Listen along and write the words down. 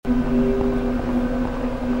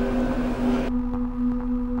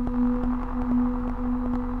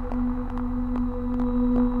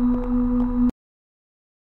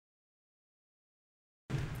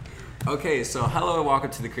Okay, so hello and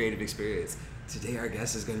welcome to the Creative Experience. Today our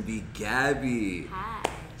guest is going to be Gabby. Hi.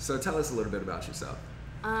 So tell us a little bit about yourself.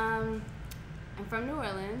 I'm from New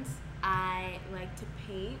Orleans. I like to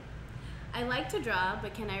paint. I like to draw,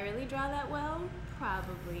 but can I really draw that well?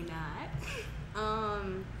 Probably not.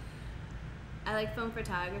 I like film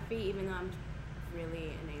photography, even though I'm really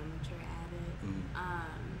an amateur at it.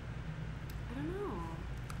 I don't know.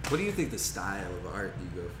 What do you think the style of art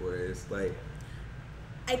you go for is? Like,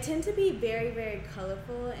 I tend to be very, very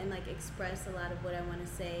colorful and like express a lot of what I want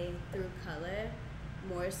to say through color,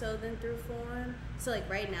 more so than through form. So like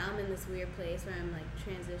right now I'm in this weird place where I'm like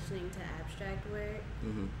transitioning to abstract work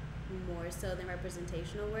more so than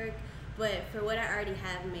representational work. But for what I already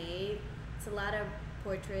have made, it's a lot of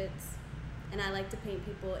portraits, and I like to paint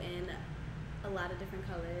people in a lot of different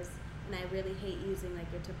colors. And I really hate using like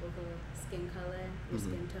your typical skin color, your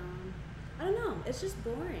skin tone. I don't know, it's just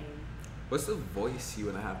boring. what's the voice you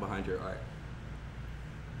want to have behind your art?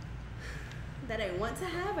 That I want to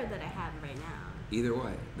have or that I have right now? Either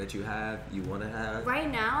one. That you have, you want to have? Right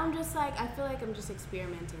now, I'm just like, I feel like I'm just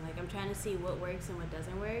experimenting. Like, I'm trying to see what works and what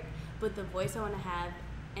doesn't work. But the voice I want to have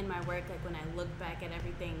in my work, like when I look back at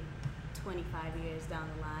everything 25 years down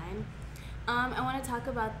the line, I want to talk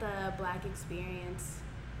about the Black experience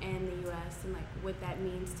in the U.S. and like what that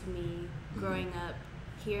means to me growing up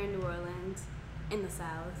here in New Orleans, in the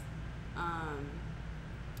South.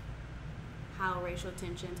 How racial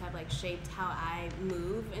tensions have like shaped how I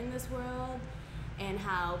move in this world, and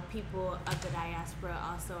how people of the diaspora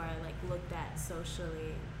also are like looked at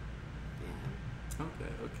socially. Yeah.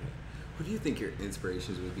 Okay. What do you think your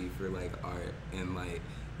inspirations would be for like art, and like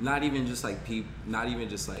not even just like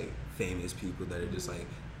famous people that are just like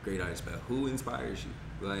great artists, but who inspires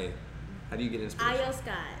you? Like, how do you get inspiration? I.O.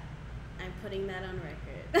 Scott. I'm putting that on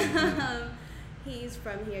record. He's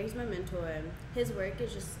from here. He's my mentor. His work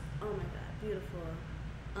is just, oh my God, beautiful.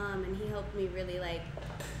 And he helped me really like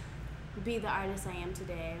be the artist I am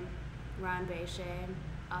today. Ron Bechet,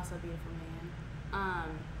 also a beautiful man.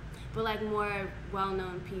 But like more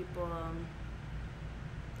well-known people,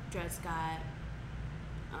 Dred Scott.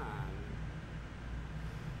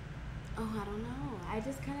 I don't know. I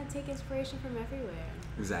just kind of take inspiration from everywhere.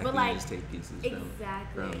 Exactly. But like, you just take pieces from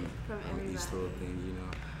everybody. each little thing, you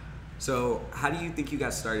know. So how do you think you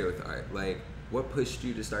got started with art? Like, what pushed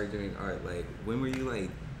you to start doing art? Like, when were you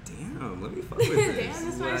like, damn, let me fuck with this? Damn,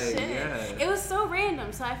 this is my like, shit. Yeah. It was so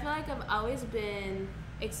random. So I feel like I've always been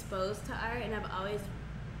exposed to art, and I've always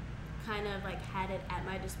kind of like had it at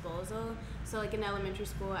my disposal. So like in elementary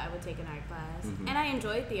school, I would take an art class, and I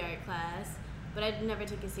enjoyed the art class, but I never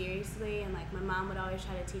took it seriously. And like my mom would always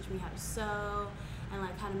try to teach me how to sew and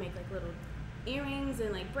like how to make like little earrings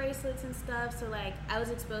and like bracelets and stuff. So like I was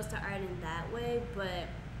exposed to art in that way, but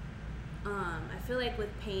I feel like with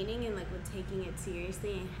painting and like with taking it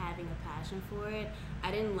seriously and having a passion for it,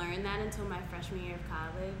 I didn't learn that until my freshman year of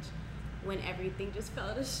college, when everything just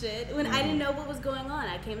fell to shit. When I didn't know what was going on.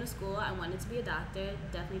 I came to school, I wanted to be a doctor.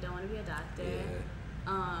 Definitely don't want to be a doctor.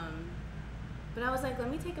 Yeah. But I was like, let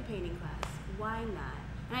me take a painting class. Why not?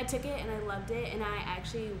 And I took it and I loved it, and I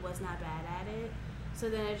actually was not bad at it. So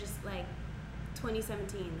then I just like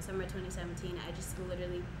 2017, summer 2017, I just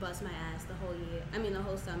literally bust my ass the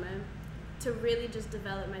whole summer to really just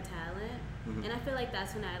develop my talent. And I feel like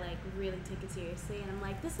that's when I like really take it seriously, and I'm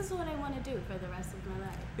like, this is what I want to do for the rest of my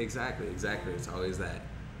life. Exactly. Yeah. It's always that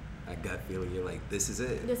gut feeling. You're like, this is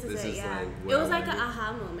it. This is it, yeah. Like it was like an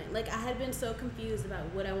aha moment. Like I had been so confused about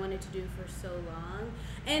what I wanted to do for so long,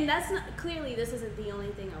 and that's not, clearly this isn't the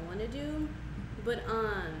only thing I want to do, but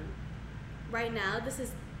right now this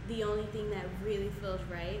is the only thing that really feels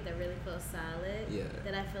right, that really feels solid,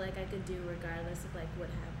 that I feel like I could do regardless of like what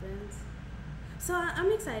happens. So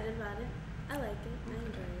I'm excited about it. I like it. I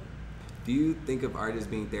enjoy it. Do you think of art as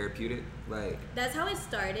being therapeutic? Like, that's how it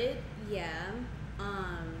started. Yeah.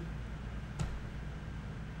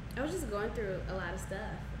 I was just going through a lot of stuff,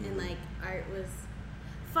 and like art was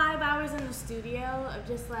 5 hours in the studio of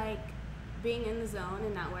just like being in the zone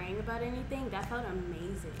and not worrying about anything. That felt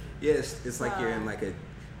amazing. Yes, it's like you're in like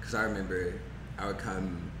because I remember I would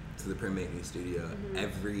come to the printmaking studio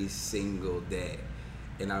every single day,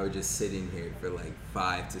 and I would just sit in here for like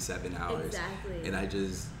 5 to 7 hours. Exactly. And I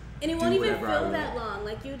just and it won't even feel that long.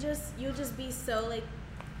 Like you'll just be so like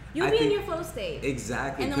you'll be in your flow state.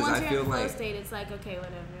 Exactly. And then once you're in flow state, it's like, okay,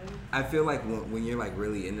 whatever. I feel like when you're like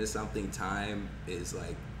really into something, time is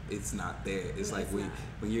like, it's not there. It's like when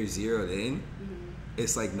you're zeroed in,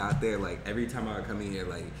 it's like not there. Like every time I would come in here,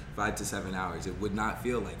 like 5 to 7 hours, it would not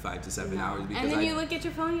feel like 5 to 7 hours. Because and then you look at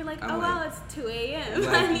your phone, you're like, oh wow, it's 2 a.m. Like,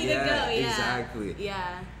 I need to go. Yeah, exactly.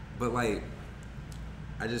 Yeah. But like,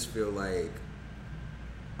 I just feel like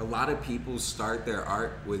a lot of people start their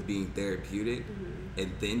art with being therapeutic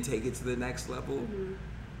and then take it to the next level.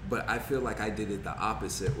 But I feel like I did it the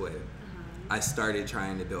opposite way. I started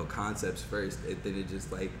trying to build concepts first, and then it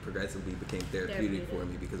just like progressively became therapeutic for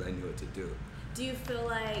me because I knew what to do. Do you feel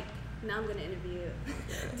like, now I'm going to interview you,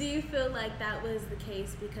 do you feel like that was the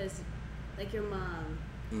case because like your mom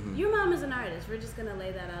is an artist, we're just going to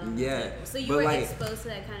lay that out on the table. So you were like, exposed to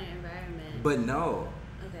that kind of environment. But no.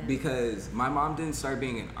 Okay. Because my mom didn't start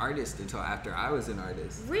being an artist until after I was an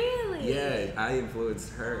artist. Really? Yeah, I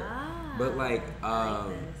influenced her. But like,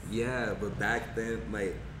 yeah, but back then,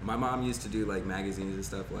 like, my mom used to do like magazines and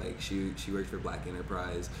stuff. Like she worked for Black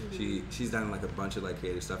Enterprise. She's done like a bunch of like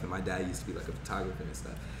creative stuff, and my dad used to be like a photographer and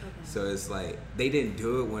stuff. So it's like they didn't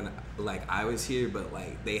do it when like I was here, but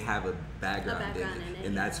like they have a background in it,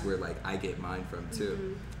 and that's where like I get mine from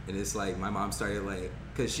too. And it's like my mom started like,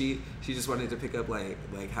 cause she just wanted to pick up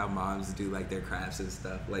like how moms do like their crafts and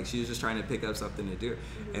stuff. Like she was just trying to pick up something to do,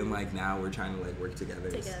 and like now we're trying to like work together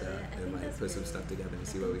and stuff, and like put some stuff together and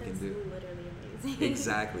see what we can do. Literally amazing.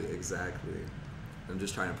 Exactly. I'm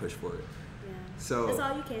just trying to push for it. Yeah. So that's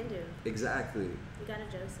all you can do. Exactly. You gotta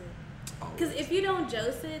jose it. Because if you don't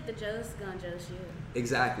jose it, the jose gonna jose you.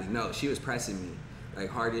 Exactly. No, she was pressing me like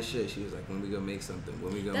hard as shit. She was like, "When we gonna make something?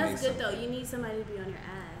 When we gonna make something?" That's good though. You need somebody to be on your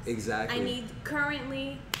ass. Exactly. I need,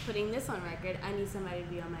 currently putting this on record, I need somebody to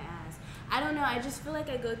be on my ass. I don't know. I just feel like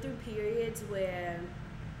I go through periods where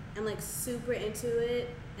I'm like super into it,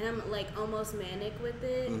 and I'm like almost manic with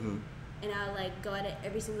it. And I'll like go at it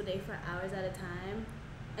every single day for hours at a time.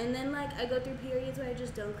 And then like I go through periods where I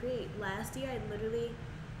just don't create. Last year, I literally,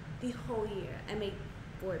 the whole year, I made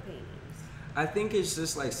 4 paintings. I think it's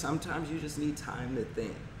just like sometimes you just need time to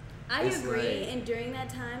think. I agree, like, and during that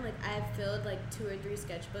time, like I've filled like 2 or 3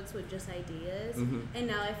 sketchbooks with just ideas, and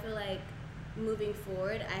now I feel like moving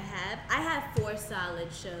forward, I have 4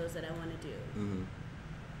 solid shows that I want to do.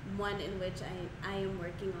 One in which I am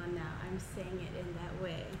working on now. I'm saying it in that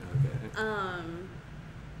way. Okay.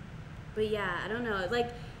 But yeah, I don't know.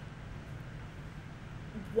 Like,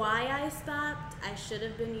 why I stopped, I should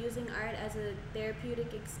have been using art as a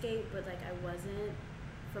therapeutic escape, but like I wasn't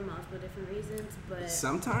for multiple different reasons. But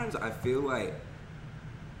sometimes I feel like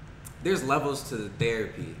there's levels to the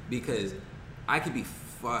therapy because I could be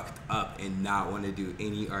fucked up and not want to do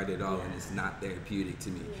any art at all, and it's not therapeutic to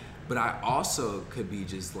me. But I also could be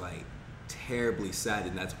just like terribly sad,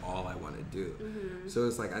 and that's all I want to do. So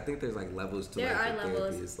it's like I think there's like levels to there like are the levels.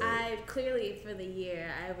 therapy. It's like, I clearly for the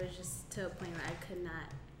year I was just to a point where I could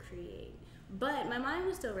not create, but my mind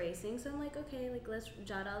was still racing. So I'm like, okay, like let's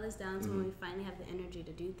jot all this down. So when we finally have the energy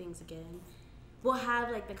to do things again, we'll have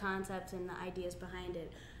like the concepts and the ideas behind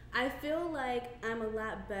it. I feel like I'm a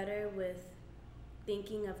lot better with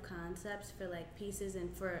thinking of concepts for like pieces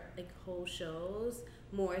and for like whole shows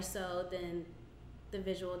more so than the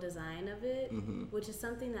visual design of it, which is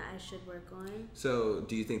something that I should work on. So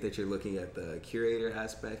do you think that you're looking at the curator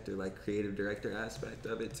aspect or like creative director aspect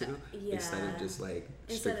of it too? Yeah. Instead of just like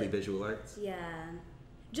strictly visual arts? Yeah.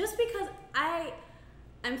 Just because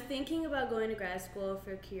I'm thinking about going to grad school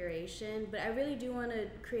for curation, but I really do want to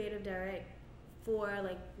creative direct for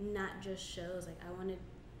like not just shows. Like I want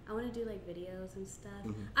to do like videos and stuff.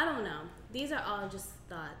 I don't know. These are all just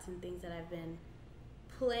thoughts and things that I've been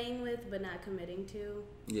playing with but not committing to.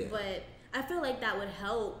 Yeah. But I feel like that would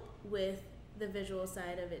help with the visual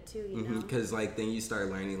side of it too, you know? Because like then you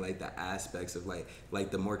start learning like the aspects of like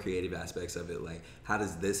the more creative aspects of it, like how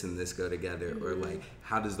does this and this go together, or like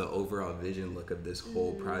how does the overall vision look of this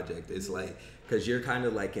whole project. It's like because you're kind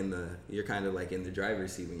of like in the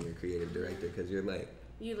driver's seat when you're a creative director, because you're like,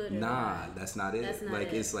 you literally that's not it. That's not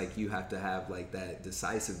like it. It's like you have to have like that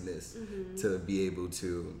decisiveness to be able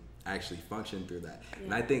to actually function through that.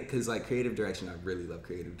 And I think because like creative direction, I really love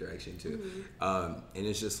creative direction too. And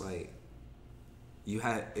it's just like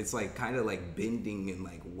it's like kind of like bending and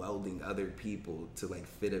like welding other people to like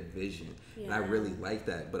fit a vision. And I really like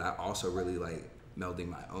that, but I also really like melding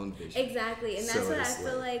my own vision. Exactly. And that's what I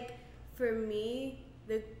feel like for me,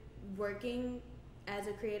 the working as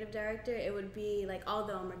a creative director, it would be like,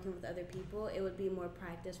 although I'm working with other people, it would be more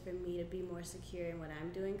practice for me to be more secure in what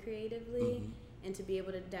I'm doing creatively and to be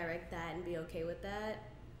able to direct that and be okay with that.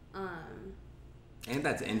 And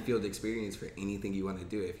that's infield experience for anything you want to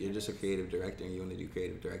do. If you're just a creative director and you want to do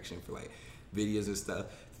creative direction for like videos and stuff,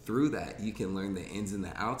 through that you can learn the ins and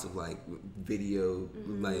the outs of like video,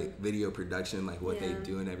 like video production, like what they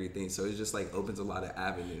do and everything. So it just like opens a lot of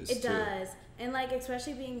avenues. It does. And like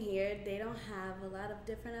especially being here, they don't have a lot of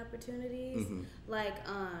different opportunities. Like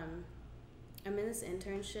I'm in this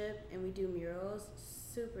internship and we do murals,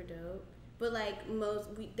 super dope. But like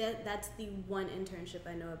that's the one internship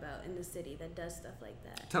I know about in the city that does stuff like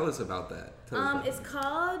that. Tell us about that. It's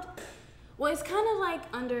called. Well, it's kind of like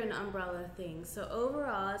under an umbrella thing. So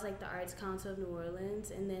overall, it's like the Arts Council of New Orleans,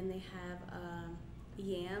 and then they have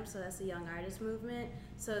YAM, so that's the Young Artist Movement.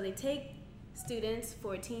 So they take students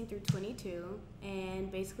 14 through 22,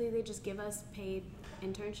 and basically they just give us paid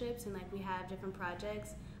internships, and like we have different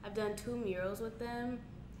projects. I've done 2 murals with them.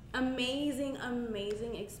 Amazing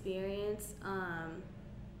experience.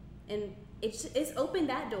 And it's opened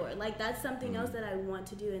that door. Like that's something else that I want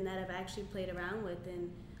to do and that I've actually played around with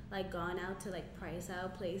and like gone out to like price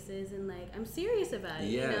out places and like I'm serious about it.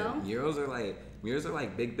 Yeah, you know? murals are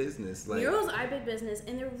like big business. Like murals are big business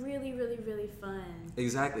and they're really fun.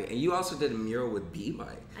 Exactly, and you also did a mural with B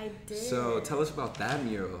Mike. I did. So tell us about that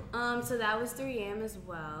mural. So that was through YAM as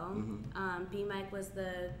well. B Mike was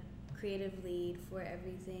the creative lead for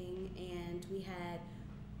everything, and we had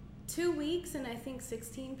 2 weeks and I think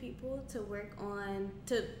 16 people to work on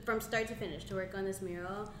from start to finish to work on this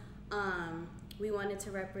mural. We wanted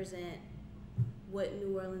to represent what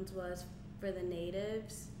New Orleans was for the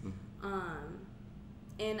natives,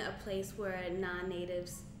 in a place where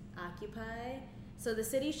non-natives occupy. So the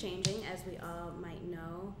city's changing, as we all might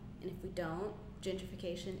know, and if we don't,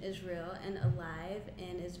 gentrification is real and alive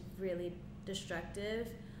and is really destructive.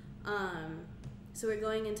 So we're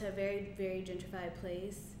going into a very, very gentrified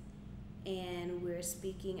place, and we're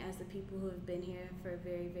speaking as the people who have been here for a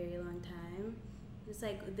very, very long time. It's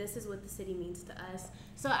like, this is what the city means to us.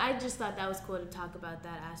 So I just thought that was cool to talk about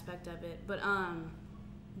that aspect of it. But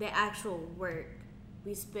the actual work,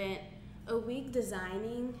 we spent a week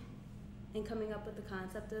designing and coming up with the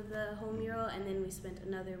concept of the whole mural, and then we spent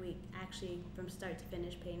another week actually from start to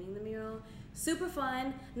finish painting the mural. Super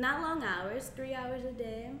fun, not long hours, 3 hours a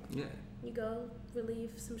day. Yeah. You go,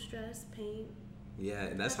 relieve some stress, paint.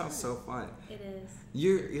 Yeah, that sounds so fun. It is.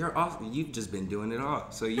 You're also, you've just been doing it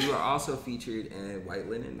all. So you are also featured in White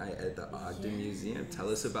Linen Night at the Ogden Museum. Tell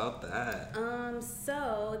us about that.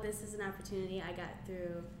 So this is an opportunity I got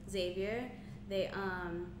through Xavier. They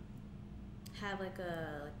have like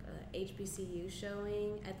a HBCU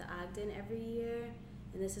showing at the Ogden every year,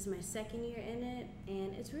 and this is my 2nd year in it,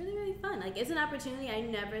 and it's really, really fun. Like, it's an opportunity I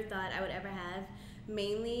never thought I would ever have,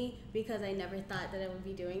 mainly because I never thought that I would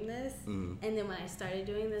be doing this. And then when I started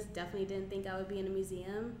doing this, definitely didn't think I would be in a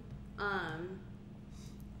museum.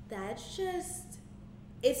 That's just,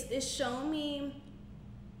 it's shown me,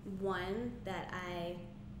 one, that I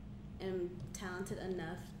am talented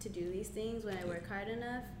enough to do these things when I work hard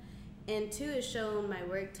enough. And 2, it's shown my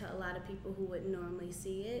work to a lot of people who wouldn't normally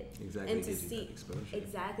see it. Exactly. And to gives you see that exposure.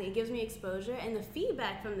 Exactly. It gives me exposure, and the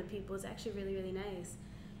feedback from the people is actually really, really nice.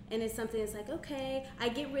 And it's something that's like, okay, I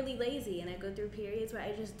get really lazy and I go through periods where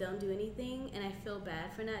I just don't do anything and I feel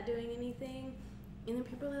bad for not doing anything. And then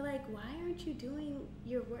people are like, why aren't you doing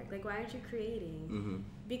your work? Like, why aren't you creating?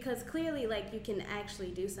 Because clearly, like, you can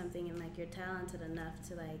actually do something and, like, you're talented enough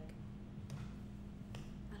to, like,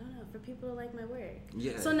 for people to like my work.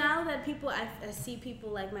 Yeah. So now that I see people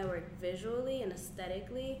like my work visually and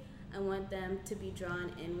aesthetically, I want them to be drawn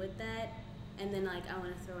in with that, and then like I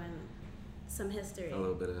want to throw in some history. A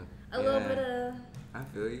little bit of. I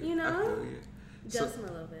feel you. You know. I feel you. Just a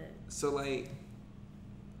little bit. So like,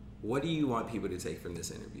 what do you want people to take from this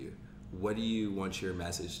interview? What do you want your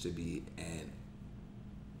message to be, and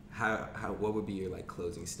what would be your like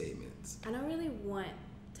closing statements? I don't really want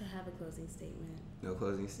to have a closing statement. No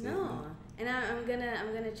closing statement? No. And I'm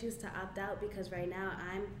gonna choose to opt out because right now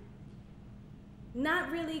I'm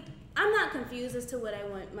not confused as to what I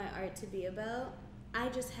want my art to be about. I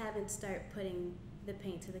just haven't started putting the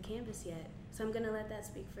paint to the canvas yet. So I'm gonna let that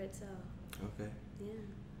speak for itself. Okay. Yeah.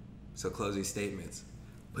 So closing statements.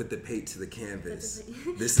 Put the paint to the canvas.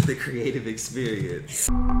 This is the creative experience.